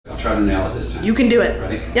try to nail it this time. You can do it.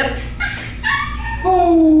 Ready? Yep.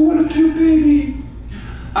 Oh, what a cute baby.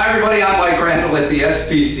 Hi everybody, I'm Randall at the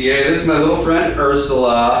SPCA. This is my little friend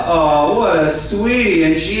Ursula. Oh, what a sweetie,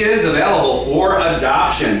 and she is available for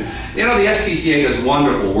adoption. You know, the SPCA does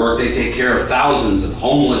wonderful work. They take care of thousands of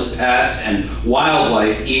homeless pets and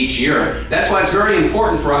wildlife each year. That's why it's very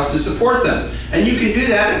important for us to support them. And you can do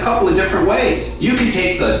that in a couple of different ways. You can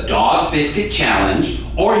take the Dog Biscuit Challenge,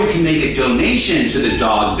 or you can make a donation to the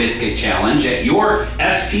Dog Biscuit Challenge at your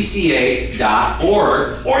spca.org,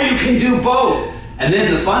 or you can do both. And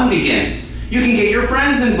then the fun begins. You can get your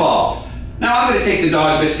friends involved. Now I'm going to take the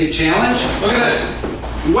Dog Biscuit Challenge. Look at this.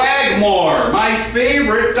 Wagmore, my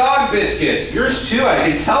favorite dog biscuits. Yours too. I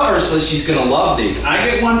can tell Ursula she's going to love these. I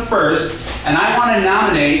get one first, and I want to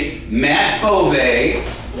nominate Matt Bove,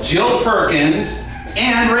 Jill Perkins,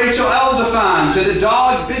 and Rachel Elzafan to the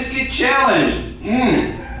Dog Biscuit Challenge.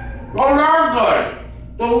 Oh, they're good.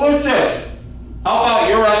 Delicious. How about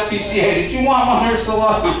your SPCA? Did you want one,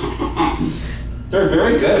 Ursula? They're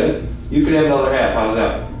very good. You could have the other half. How's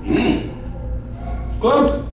that? Good.